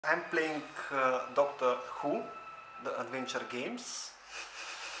I'm playing Doctor Who, the adventure games,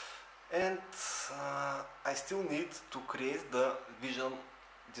 and I still need to create the vision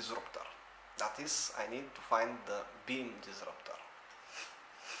disruptor. That is, I need to find the beam disruptor.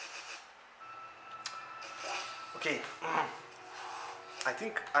 Okay, I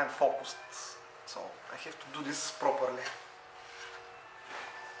think I'm focused, so I have to do this properly.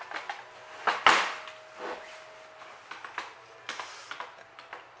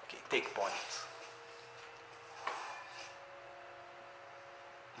 Okay, take point.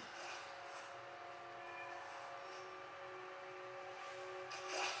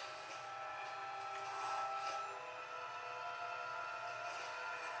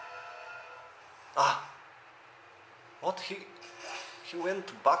 Ah, what he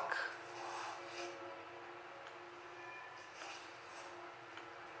went back.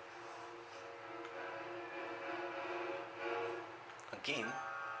 Again?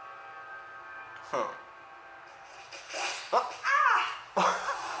 Huh. Ah.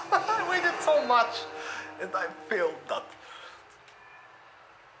 I waited so much and I failed that.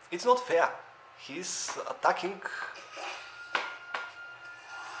 It's not fair. He's attacking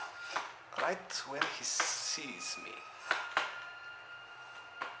right when he sees me.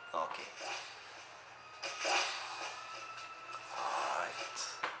 Okay. Alright.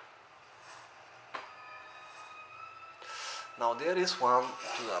 Now there is one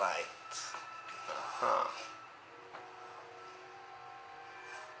to the right.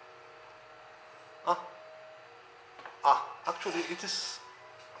 Actually it is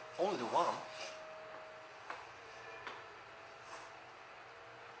only one.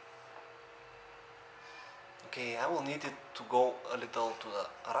 Okay, I will need it to go a little to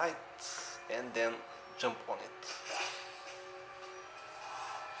the right and then jump on it.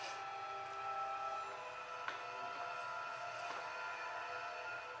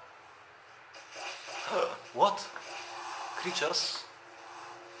 What? Creatures?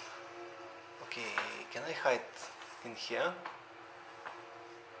 Okay, can I hide in here?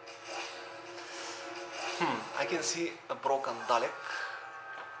 I can see a broken Dalek.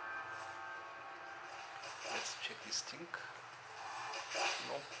 Let's check this thing.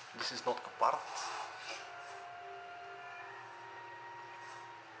 No, this is not a part.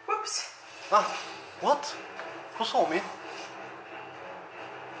 Whoops. Ah, what? Who saw me?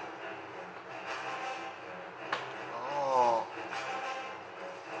 Oh.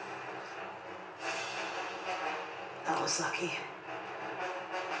 That was lucky.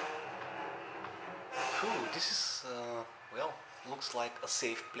 Phew, this is, well, looks like a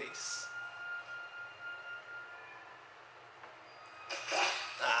safe place.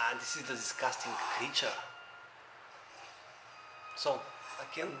 Ah, this is the disgusting creature. So, I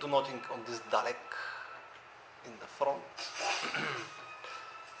can do nothing on this Dalek in the front.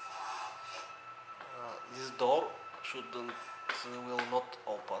 This door will not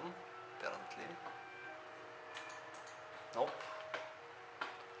open, apparently. Nope.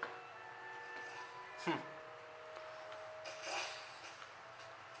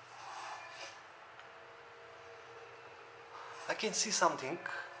 I can see something,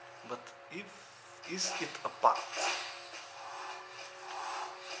 but is it a part?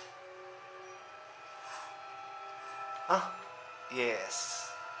 Ah, yes,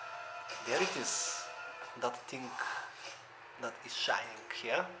 there it is, that thing that is shining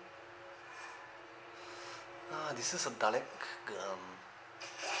here. Ah, this is a Dalek gun.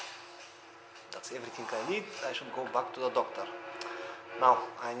 That's everything I need. I should go back to the doctor. Now,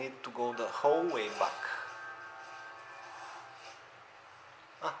 I need to go the whole way back.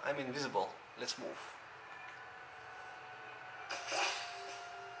 Ah, I'm invisible. Let's move.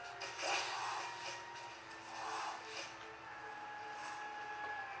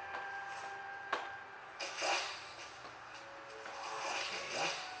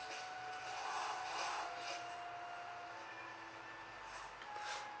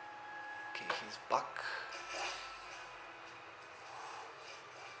 Okay, he's back.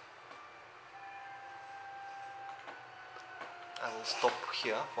 I will stop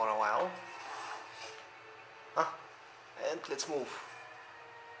here for a while. And let's move.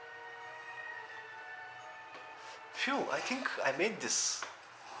 Phew, I think I made this.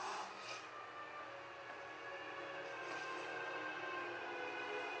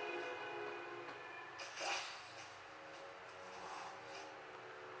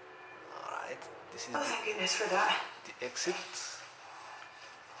 Alright, this is Thank goodness for that. the exit.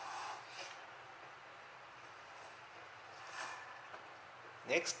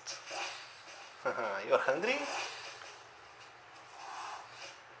 Next. You're hungry?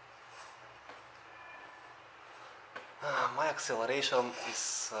 My acceleration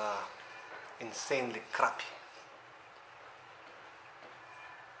is insanely crappy.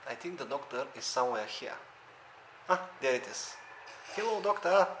 I think the doctor is somewhere here. Ah, there it is. Hello,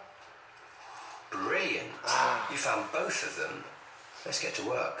 doctor. Brilliant. You found both of them. Let's get to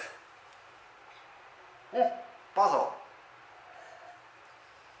work. Puzzle.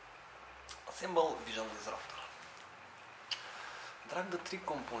 Assemble Vision Disruptor. Drag the 3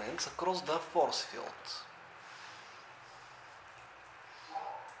 components across the force field.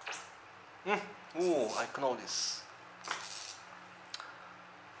 Ooh, I know this.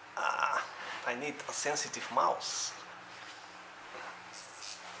 I need a sensitive mouse.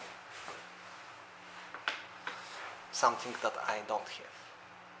 Something that I don't have.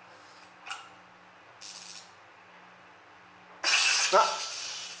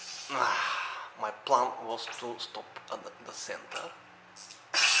 My plan was to stop at the center.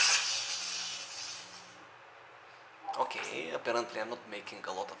 Okay, apparently I'm not making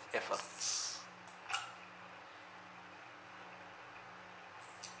a lot of efforts.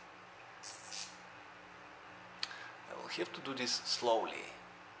 I will have to do this slowly.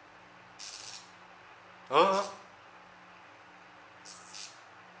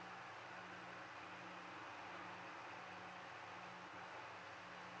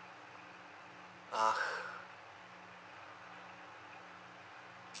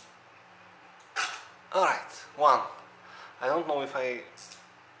 Alright, 1. I don't know if I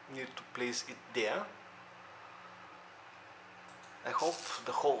need to place it there. I hope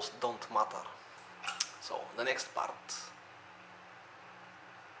the holes don't matter. So, the next part.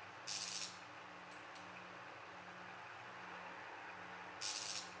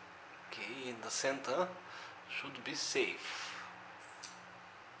 Okay, in the center should be safe.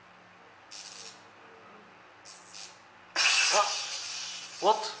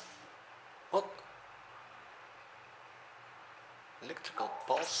 What? What? Electrical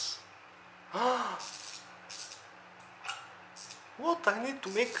pulse? What? I need to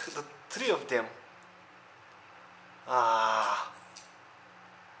make the 3 of them. I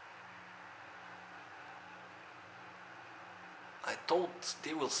thought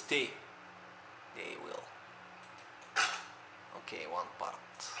they will stay. They will. Okay, 1 part.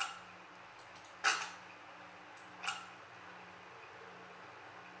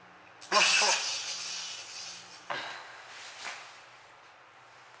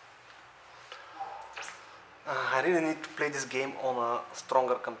 I really need to play this game on a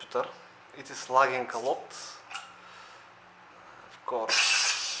stronger computer. It is lagging a lot. Of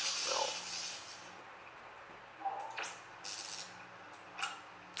course, well,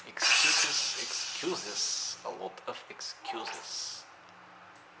 excuses, a lot of excuses.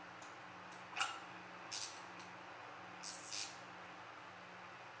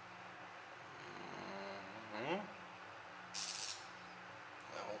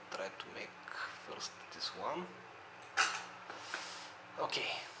 I will try to make first this one.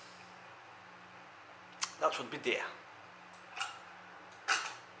 Okay, that should be there.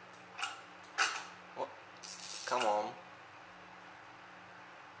 Oh, come on.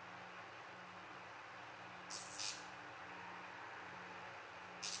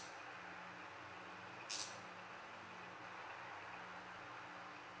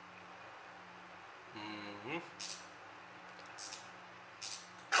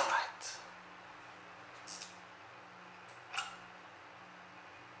 All right.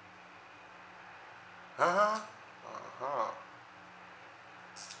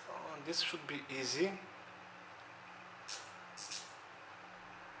 This should be easy.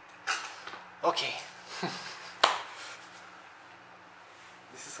 Okay.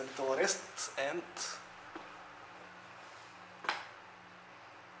 This is a little rest and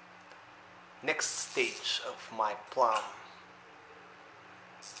next stage of my plan.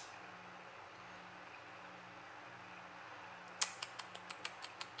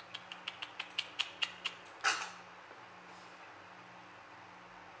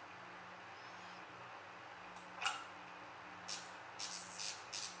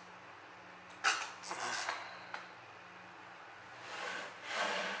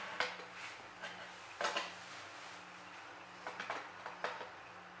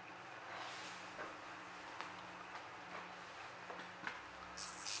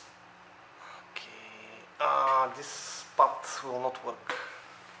 This path will not work.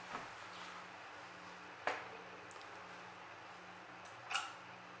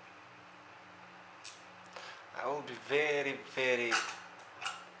 I will be very, very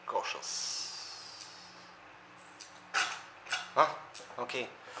cautious. Okay.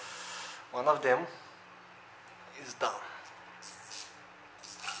 One of them is done.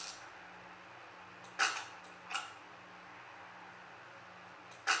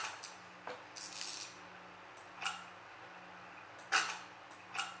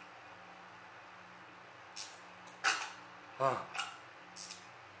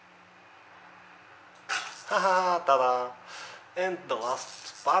 Haha, tada! And the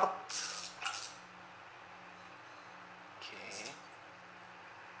last part. Okay.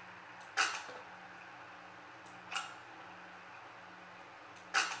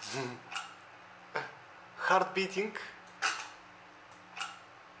 Heart beating.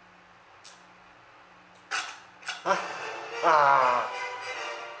 Ah.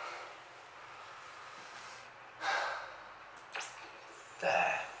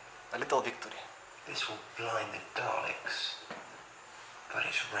 There. A little victory. This will blind the Daleks. But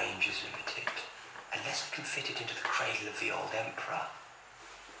its range is limited. Unless I can fit it into the cradle of the old Emperor.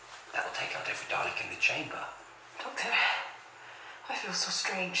 That'll take out every Dalek in the chamber. Doctor, I feel so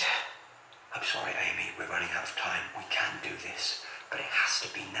strange. I'm sorry, Amy, we're running out of time. We can do this, but it has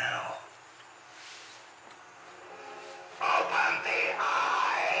to be now. Open the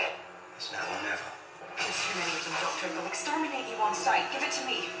eye! It's now or never. There's too many of them, Doctor. They'll exterminate you on sight. Give it to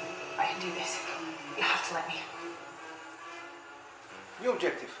me. I can do this. You have to let me. New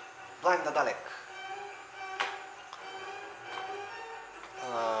objective. Blind the Dalek.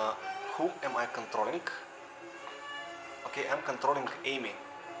 Who am I controlling? Okay, I'm controlling Amy.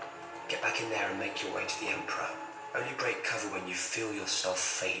 Get back in there and make your way to the Emperor. Only break cover when you feel yourself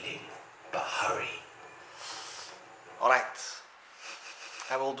fading. But hurry. Alright.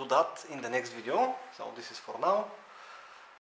 I will do that in the next video. So this is for now.